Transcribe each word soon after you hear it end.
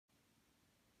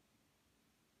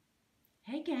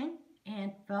Hey gang,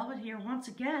 and Velvet here once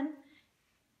again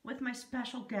with my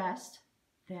special guest,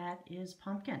 that is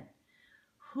Pumpkin,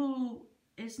 who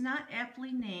is not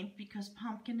aptly named because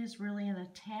Pumpkin is really an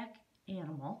attack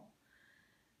animal.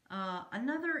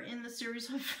 Another in the series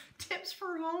of tips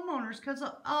for homeowners, because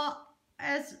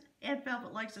as Aunt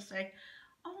Velvet likes to say,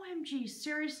 OMG,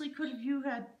 seriously, could have you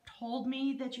had told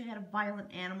me that you had a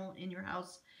violent animal in your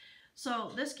house?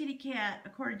 So this kitty cat,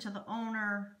 according to the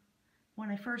owner, when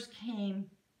I first came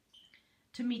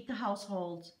to meet the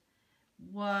household,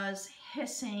 was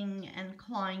hissing and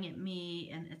clawing at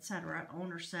me and etc.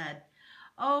 Owner said,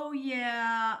 "Oh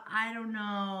yeah, I don't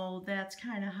know, that's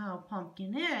kind of how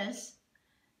Pumpkin is."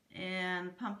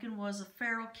 And Pumpkin was a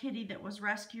feral kitty that was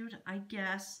rescued, I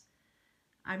guess.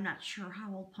 I'm not sure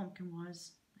how old Pumpkin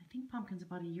was. I think Pumpkin's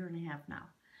about 1.5 years now.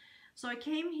 So I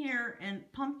came here and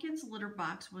Pumpkin's litter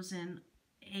box was in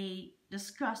a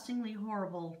disgustingly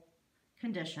horrible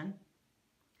condition.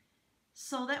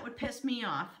 So that would piss me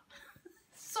off.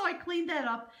 So I cleaned that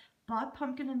up, bought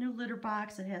Pumpkin a new litter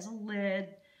box that has a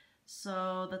lid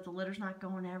so that the litter's not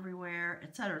going everywhere,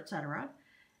 etc., etc.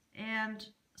 And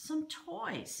some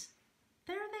toys.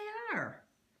 There they are.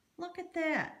 Look at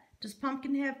that. Does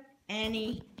Pumpkin have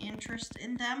any interest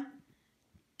in them?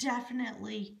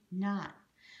 Definitely not.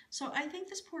 So I think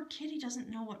this poor kitty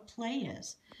doesn't know what play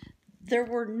is. There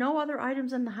were no other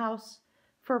items in the house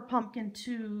for Pumpkin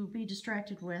to be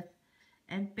distracted with.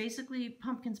 And basically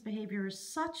Pumpkin's behavior is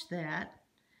such that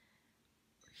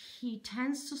he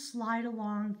tends to slide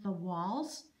along the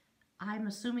walls, I'm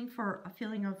assuming for a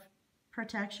feeling of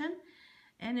protection.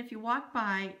 And if you walk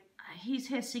by, he's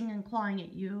hissing and clawing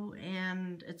at you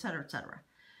and etc., etc.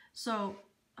 So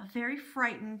a very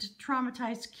frightened,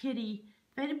 traumatized kitty.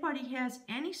 If anybody has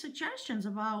any suggestions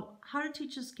about how to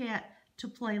teach this cat to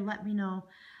play, let me know.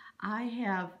 I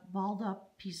have balled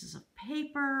up pieces of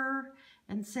paper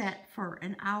and sat for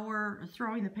an hour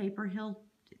throwing the paper. He'll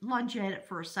lunge at it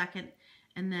for a second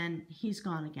and then he's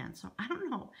gone again. So I don't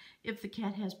know if the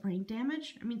cat has brain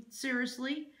damage. I mean,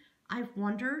 seriously, I've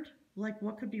wondered, like,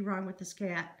 what could be wrong with this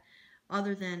cat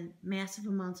other than massive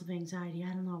amounts of anxiety.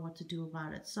 I don't know what to do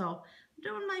about it. So I'm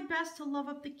doing my best to love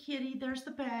up the kitty. There's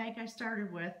the bag I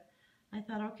started with. I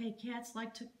thought, okay, cats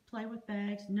like to play with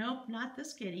bags. Nope, not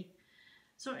this kitty.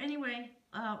 So anyway,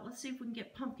 let's see if we can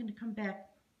get Pumpkin to come back.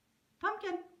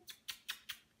 Pumpkin,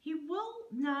 he will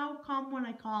now come when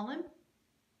I call him.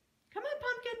 Come on,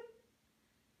 Pumpkin.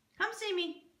 Come see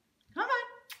me. Come on.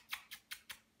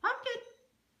 Pumpkin.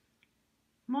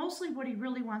 Mostly what he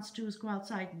really wants to do is go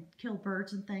outside and kill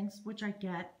birds and things, which I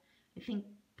get. I think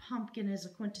Pumpkin is a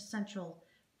quintessential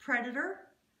predator,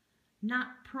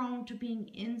 not prone to being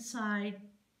inside.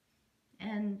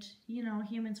 And, you know,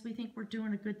 humans, we think we're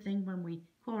doing a good thing when we,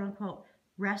 quote unquote,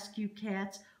 rescue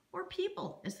cats or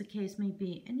people, as the case may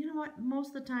be. And you know what? Most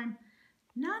of the time,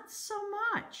 not so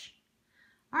much.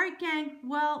 All right, gang.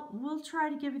 Well, we'll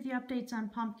try to give you the updates on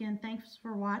Pumpkin. Thanks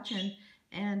for watching.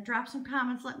 And drop some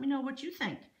comments. Let me know what you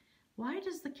think. Why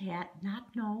does the cat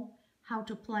not know how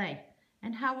to play?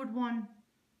 And how would one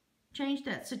change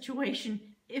that situation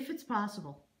if it's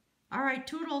possible? All right,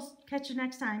 toodles. Catch you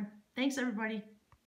next time. Thanks, everybody.